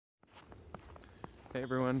Hey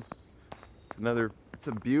everyone, it's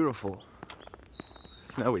a beautiful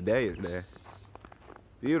snowy day today.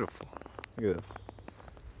 Beautiful. Look at this.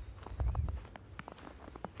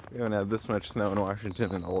 We haven't had this much snow in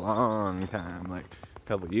Washington in a long time, like a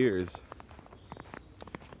couple of years.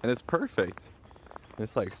 And it's perfect.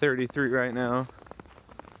 It's like 33 right now.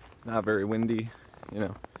 Not very windy, you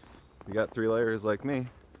know. You got 3 layers like me.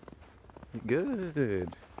 You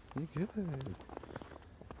good. You good.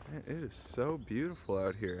 Man, it is so beautiful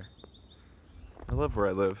out here. I love where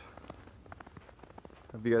I live.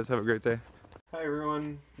 Hope you guys have a great day. Hi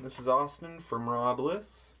everyone, this is Austin from Raw Bliss.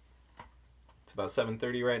 It's about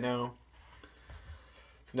 7:30 right now.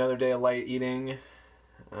 It's another day of light eating.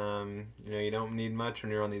 You don't need much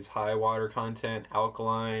when you're on these high water content,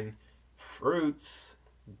 alkaline fruits,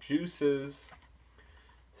 juices,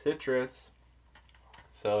 citrus.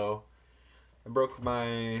 So I broke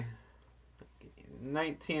my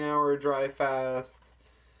 19-hour dry fast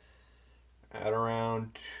at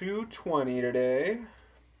around 2:20 today.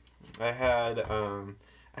 I had a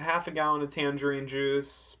half a gallon of tangerine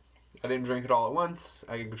juice. I didn't drink it all at once.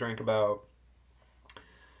 I drank about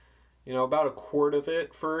a quart of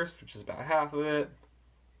it first, which is about half of it.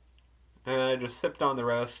 And I just sipped on the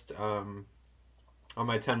rest on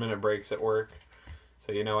my 10-minute breaks at work.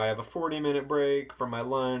 So, I have a 40-minute break for my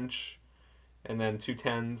lunch and then 2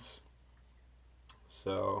 10s.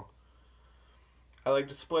 So, I like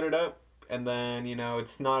to split it up. And then,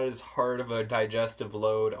 it's not as hard of a digestive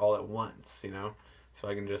load all at once, So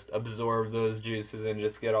I can just absorb those juices and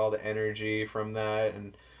just get all the energy from that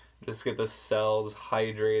and just get the cells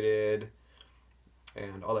hydrated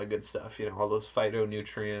and all that good stuff, all those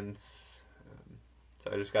phytonutrients.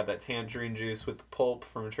 So I just got that tangerine juice with the pulp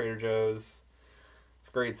from Trader Joe's. It's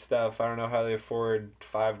great stuff. I don't know how they afford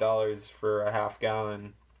 $5 for a half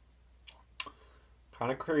gallon.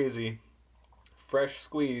 Kind of crazy. Fresh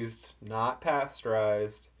squeezed, not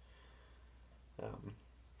pasteurized.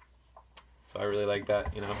 So I really like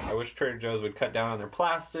that, I wish Trader Joe's would cut down on their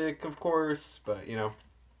plastic, of course, but,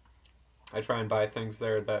 I try and buy things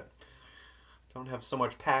there that don't have so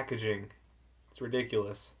much packaging. It's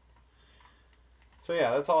ridiculous. So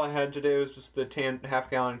yeah, that's all I had today was just the half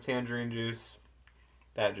gallon of tangerine juice.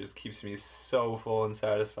 That just keeps me so full and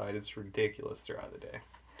satisfied. It's ridiculous throughout the day.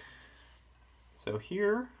 So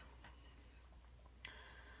here,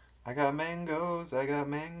 I got mangoes. Got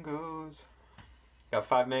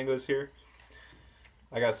 5 mangoes here.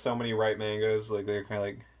 I got so many ripe mangoes, like they're kind of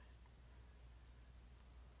like.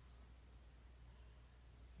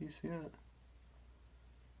 You see that?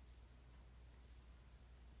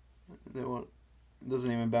 It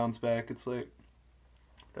doesn't even bounce back. It's like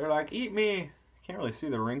they're like, eat me. Can't really see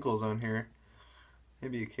the wrinkles on here.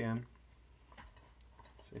 Maybe you can.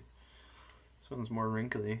 Let's see. This one's more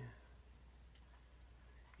wrinkly.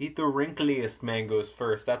 Eat the wrinkliest mangoes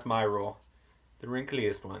first. That's my rule. The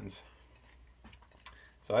wrinkliest ones.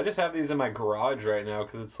 So I just have these in my garage right now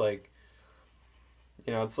because it's like,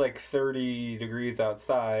 it's like 30 degrees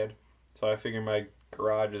outside. So I figure my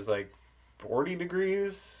garage is like 40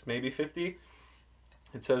 degrees, maybe 50.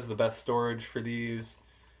 It says the best storage for these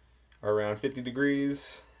are around 50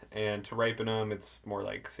 degrees. And to ripen them, it's more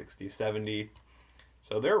like 60, 70.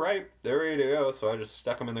 So they're ripe. They're ready to go. So I just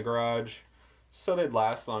stuck them in the garage so they'd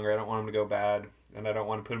last longer. I don't want them to go bad. And I don't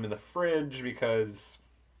want to put them in the fridge because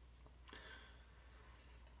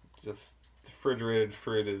just refrigerated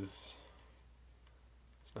fruit is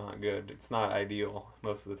not good. It's not ideal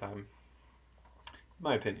most of the time, in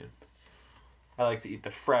my opinion. I like to eat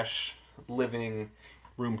the fresh, living,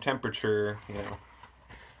 room temperature,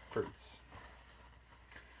 fruits.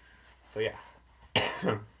 So yeah.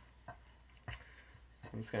 I'm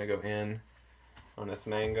just gonna go in on this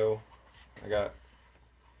mango. I got a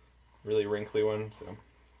really wrinkly one, so I'll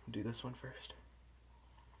do this one first.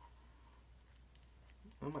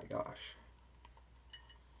 Oh my gosh.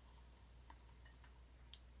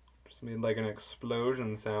 Just made like an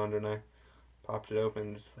explosion sound and I popped it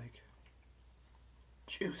open, just like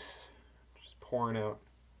juice just pouring out.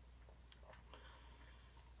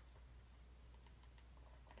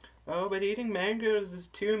 Oh, but eating mangoes is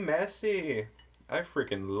too messy. I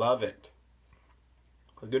freaking love it.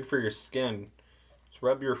 Good for your skin. Just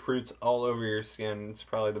rub your fruits all over your skin. It's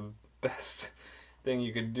probably the best thing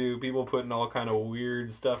you could do. People putting all kind of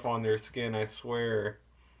weird stuff on their skin, I swear.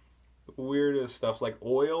 Weirdest stuff, like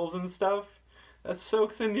oils and stuff. That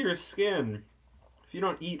soaks into your skin. If you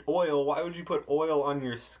don't eat oil, why would you put oil on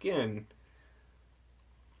your skin?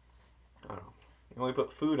 I don't know. I only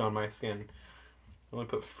put food on my skin. I only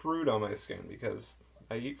put fruit on my skin because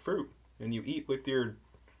I eat fruit. And you eat with your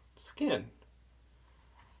skin.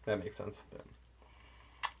 That makes sense.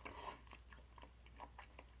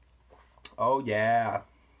 Oh yeah.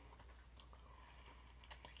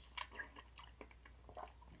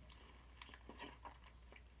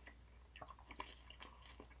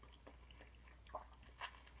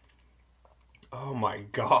 Oh my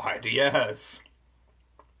God, yes.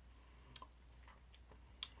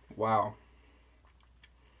 Wow.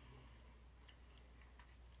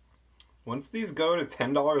 Once these go to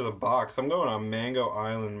 $10 a box, I'm going on Mango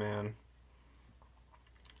Island, man.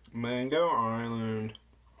 Mango Island.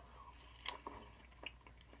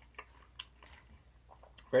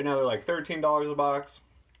 Right now they're like $13 a box.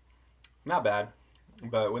 Not bad.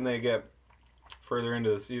 But when they get further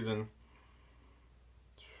into the season,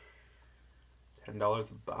 $10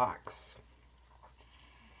 a box.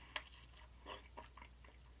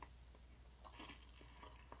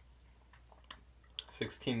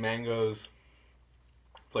 16 mangoes.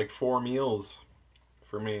 It's like 4 meals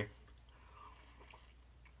for me.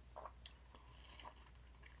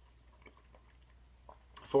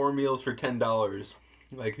 Four meals for $10.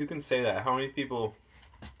 Like, who can say that? How many people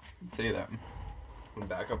can say that? I'm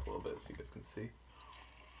back up a little bit so you guys can see.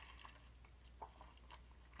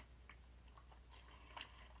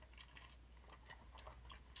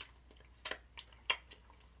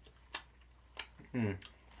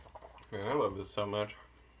 Man, I love this so much.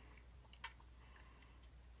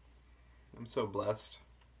 I'm so blessed.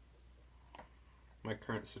 My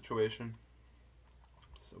current situation.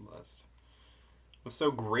 So blessed. I'm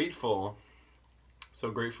so grateful.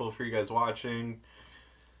 So grateful for you guys watching.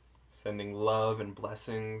 Sending love and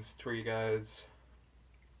blessings to you guys.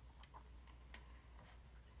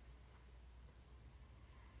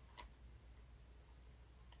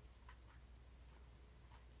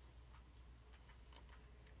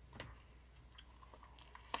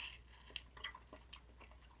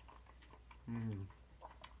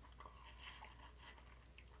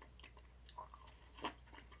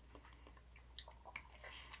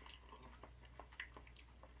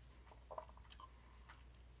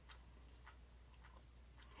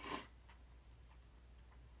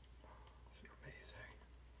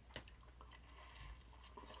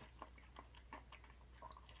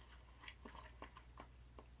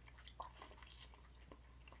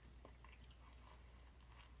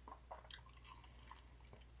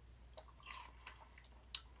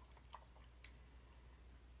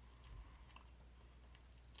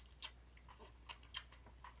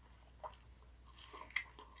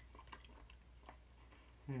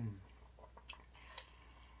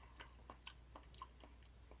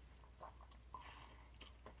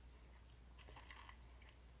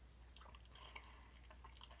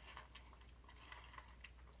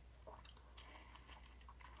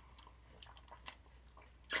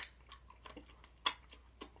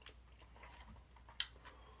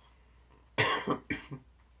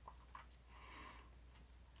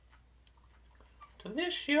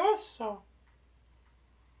 Delicioso.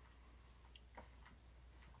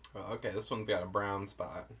 Oh, okay, this one's got a brown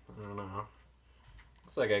spot. I don't know.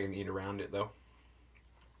 Looks like I can eat around it though.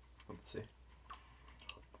 Let's see.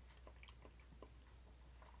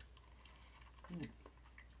 If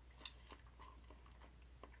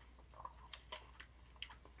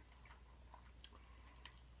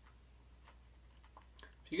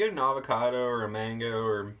you get an avocado or a mango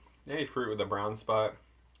or any fruit with a brown spot,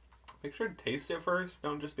 make sure to taste it first.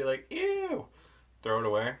 Don't just be like, ew, throw it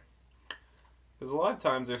away. Because a lot of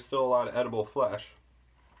times there's still a lot of edible flesh.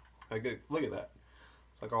 Like, look at that.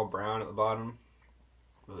 It's like all brown at the bottom.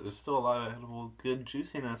 But there's still a lot of edible, good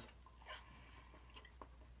juiciness.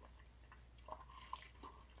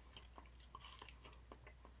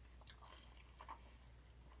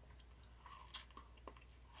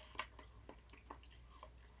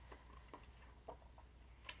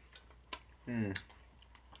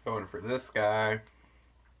 Going for this guy.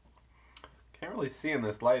 Can't really see in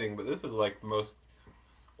this lighting, but this is like the most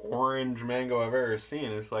orange mango I've ever seen.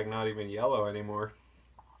 It's like not even yellow anymore.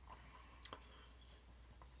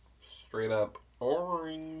 Straight up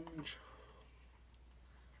orange.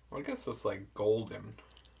 Well, I guess it's like golden.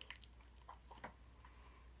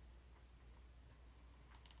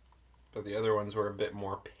 But the other ones were a bit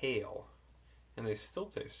more pale. And they still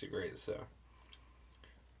tasted great, so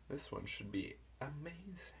this one should be amazing.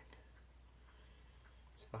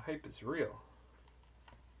 So the hype is real.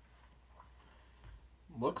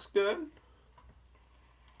 Looks good.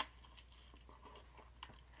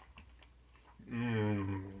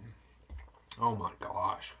 Oh my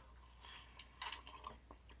gosh.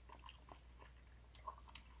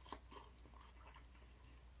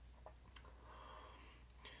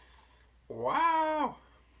 Wow.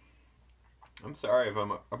 I'm sorry if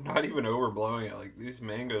I'm not even overblowing it. Like, these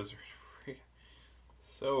mangoes are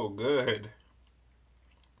so good.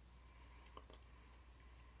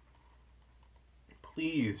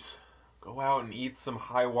 please go out and eat some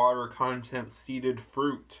high water content seeded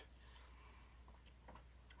fruit.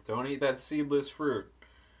 Don't eat that seedless fruit.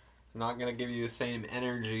 It's not going to give you the same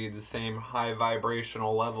energy, the same high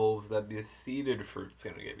vibrational levels that the seeded fruit's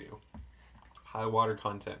going to give you. High water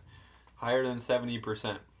content. Higher than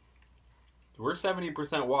 70%. We're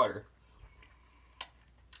 70% water.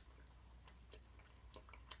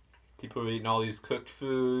 People are eating all these cooked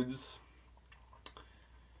foods,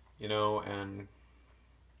 you know, and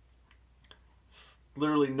it's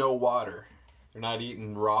literally no water. They're not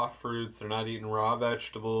eating raw fruits, they're not eating raw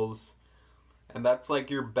vegetables, and that's like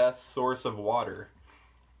your best source of water.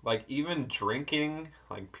 Like even drinking,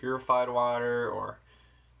 like purified water or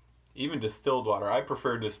even distilled water. I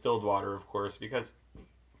prefer distilled water, of course, because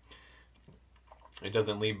it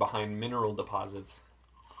doesn't leave behind mineral deposits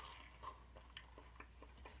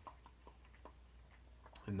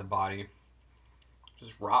in the body.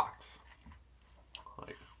 Just rocks.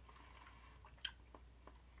 Like,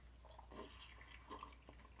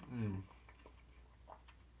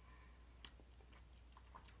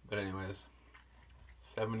 But anyways,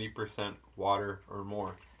 70% water or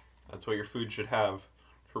more. That's what your food should have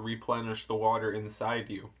to replenish the water inside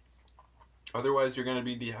you. Otherwise, you're going to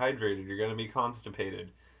be dehydrated. You're going to be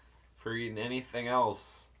constipated. If you're eating anything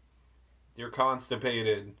else, you're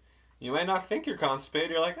constipated. You might not think you're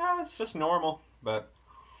constipated. You're like, it's just normal. But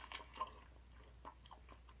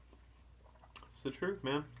it's the truth,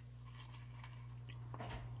 man.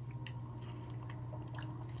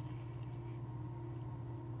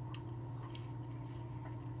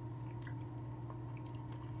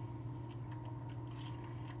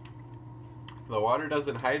 The water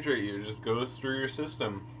doesn't hydrate you, it just goes through your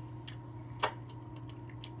system.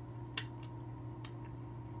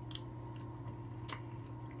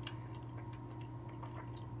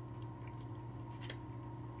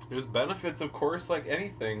 There's benefits, of course, like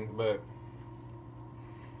anything, but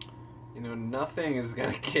you know, nothing is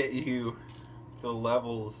gonna get you the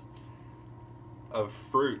levels of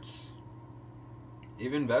fruits,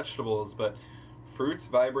 even vegetables, but fruits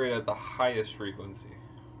vibrate at the highest frequency.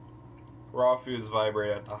 Raw foods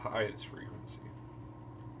vibrate at the highest frequency.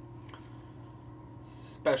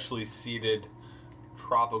 Especially seeded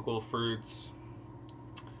tropical fruits.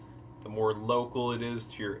 The more local it is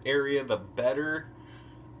to your area, the better.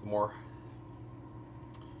 The more,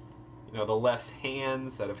 you know, the less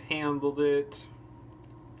hands that have handled it,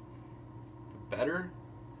 the better.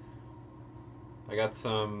 I got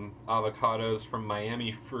some avocados from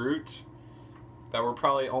Miami Fruit that were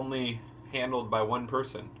probably only handled by one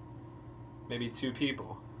person. Maybe two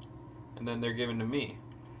people, and then they're given to me,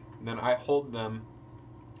 and then I hold them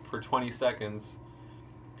for 20 seconds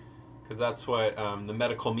because that's what the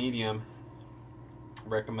medical medium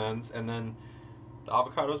recommends, and then the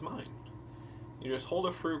avocado's mine. You just hold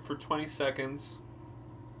a fruit for 20 seconds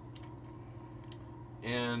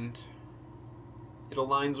and it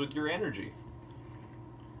aligns with your energy.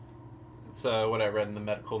 It's what I read in the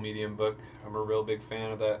medical medium book. I'm a real big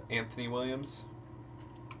fan of that Anthony Williams.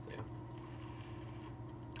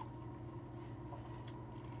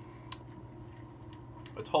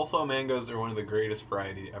 Tolfo mangoes are one of the greatest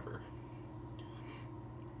variety ever.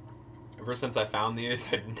 Ever since I found these,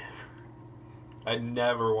 I'd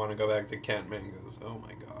never want to go back to Kent mangoes. Oh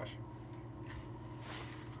my gosh.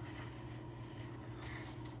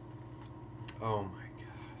 Oh my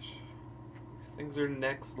gosh. These things are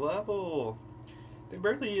next level. They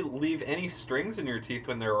barely leave any strings in your teeth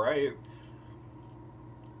when they're ripe.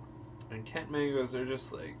 And Kent mangoes are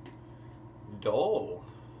just like dull.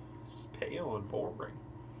 Just pale and boring.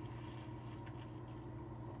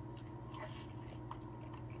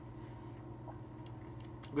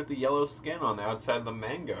 With the yellow skin on the outside of the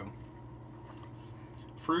mango.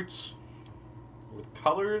 Fruits with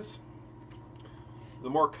colors, the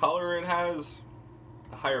more color it has,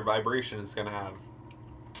 the higher vibration it's going to have.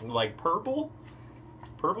 Like purple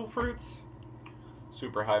fruits,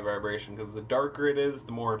 super high vibration because the darker it is,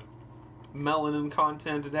 the more melanin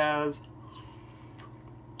content it has.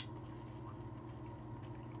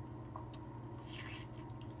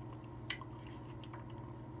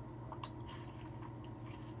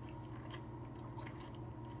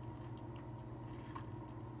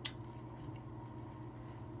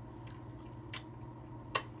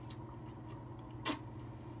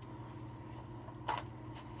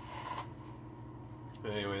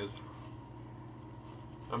 Anyways,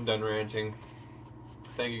 I'm done ranting.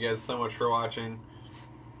 Thank you guys so much for watching.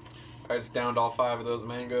 I just downed all 5 of those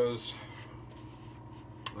mangoes.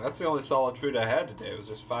 That's the only solid food I had today. It was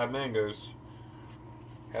just 5 mangoes.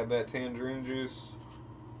 Had that tangerine juice.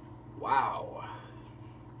 Wow.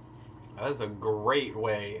 That is a great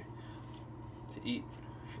way to eat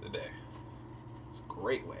for the day. It's a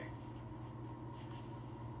great way.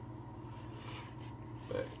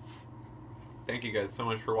 But thank you guys so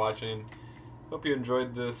much for watching. Hope you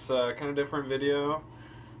enjoyed this kind of different video.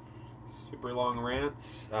 Super long rants.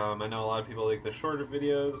 I know a lot of people like the shorter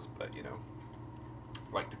videos, but you know,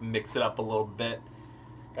 like to mix it up a little bit.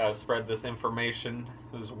 Gotta spread this information,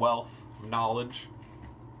 this wealth of knowledge.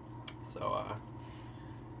 So,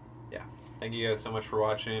 yeah. Thank you guys so much for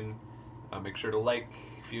watching. Make sure to like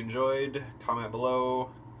if you enjoyed, comment below.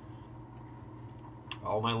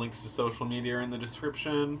 All my links to social media are in the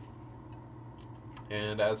description.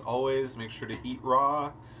 And as always, make sure to eat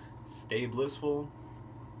raw, stay blissful.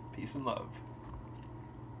 Peace and love.